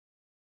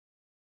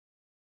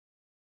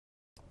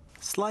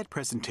Slide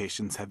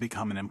presentations have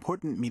become an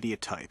important media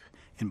type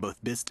in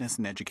both business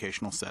and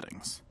educational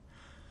settings.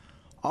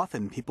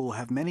 Often, people will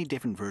have many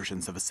different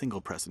versions of a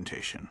single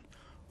presentation,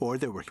 or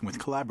they're working with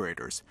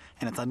collaborators,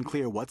 and it's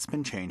unclear what's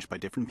been changed by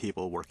different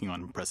people working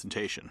on a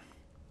presentation.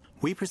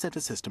 We present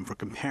a system for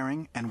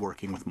comparing and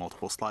working with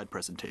multiple slide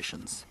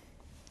presentations.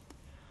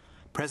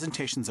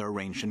 Presentations are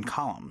arranged in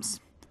columns,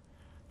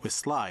 with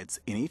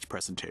slides in each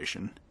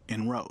presentation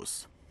in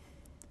rows.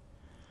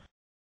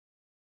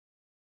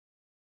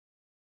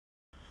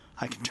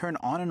 I can turn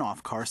on and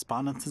off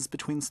correspondences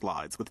between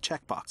slides with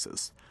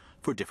checkboxes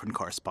for different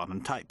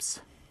correspondent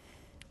types.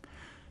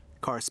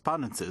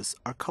 Correspondences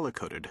are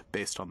color-coded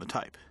based on the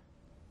type.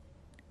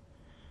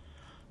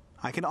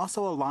 I can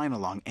also align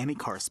along any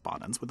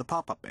correspondence with a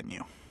pop-up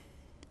menu.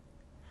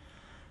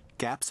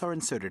 Gaps are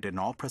inserted in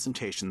all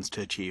presentations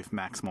to achieve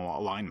maximal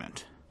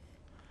alignment.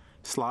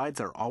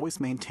 Slides are always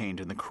maintained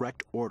in the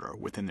correct order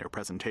within their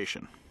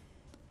presentation.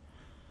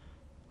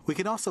 We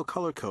can also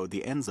color-code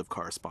the ends of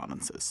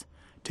correspondences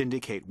to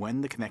indicate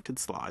when the connected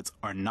slides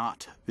are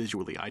not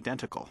visually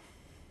identical.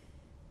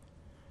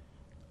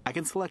 I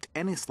can select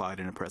any slide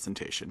in a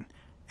presentation,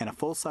 and a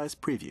full-size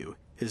preview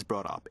is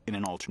brought up in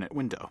an alternate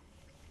window.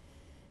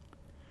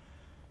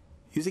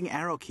 Using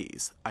arrow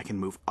keys, I can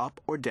move up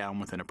or down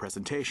within a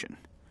presentation,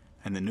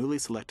 and the newly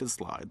selected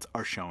slides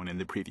are shown in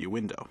the preview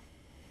window.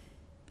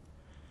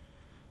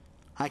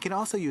 I can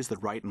also use the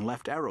right and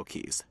left arrow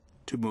keys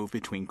to move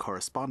between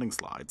corresponding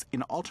slides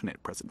in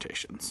alternate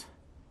presentations.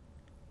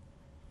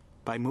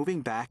 By moving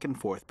back and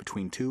forth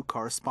between two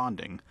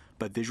corresponding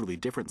but visually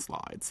different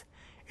slides,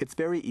 it's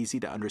very easy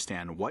to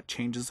understand what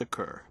changes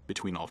occur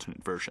between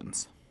alternate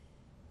versions.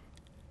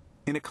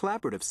 In a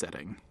collaborative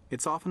setting,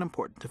 it's often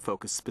important to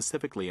focus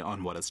specifically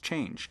on what has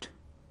changed.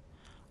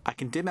 I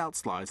can dim out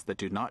slides that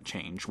do not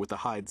change with the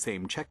Hide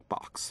Same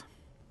checkbox.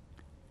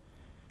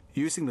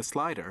 Using the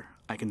slider,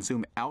 I can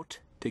zoom out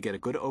to get a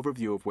good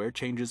overview of where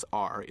changes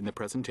are in the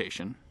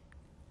presentation,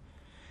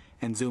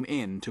 and zoom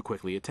in to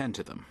quickly attend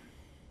to them.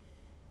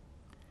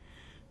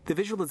 The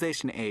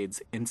visualization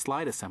aids in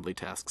slide assembly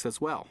tasks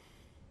as well.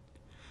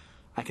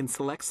 I can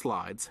select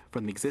slides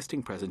from the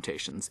existing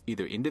presentations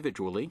either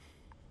individually,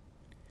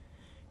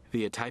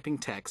 via typing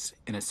text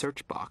in a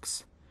search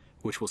box,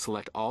 which will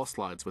select all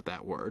slides with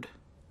that word,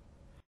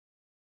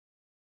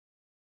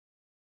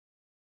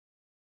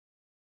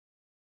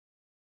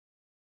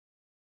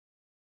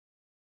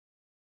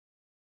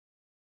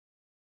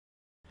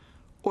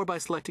 or by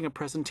selecting a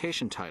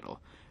presentation title,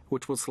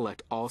 which will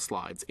select all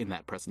slides in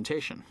that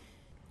presentation.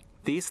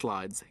 These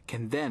slides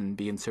can then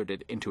be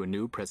inserted into a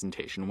new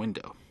presentation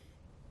window.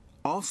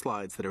 All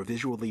slides that are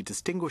visually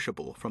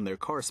distinguishable from their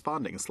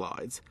corresponding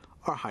slides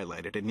are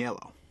highlighted in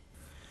yellow.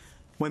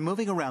 When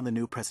moving around the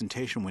new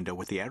presentation window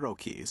with the arrow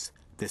keys,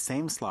 the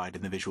same slide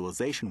in the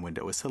visualization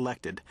window is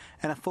selected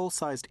and a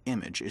full-sized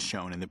image is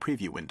shown in the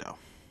preview window.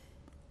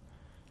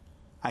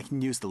 I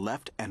can use the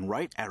left and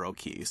right arrow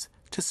keys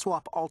to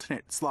swap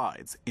alternate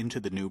slides into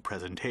the new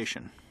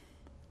presentation.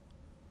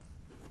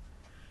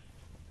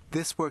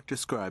 This work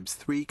describes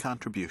 3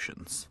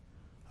 contributions: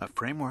 a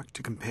framework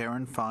to compare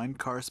and find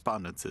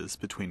correspondences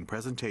between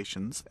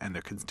presentations and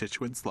their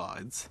constituent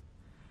slides,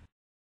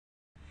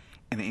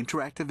 an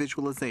interactive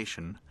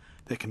visualization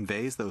that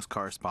conveys those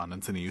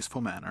correspondence in a useful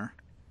manner,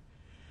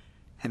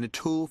 and a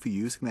tool for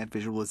using that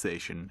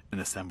visualization in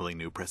assembling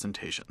new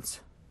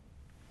presentations.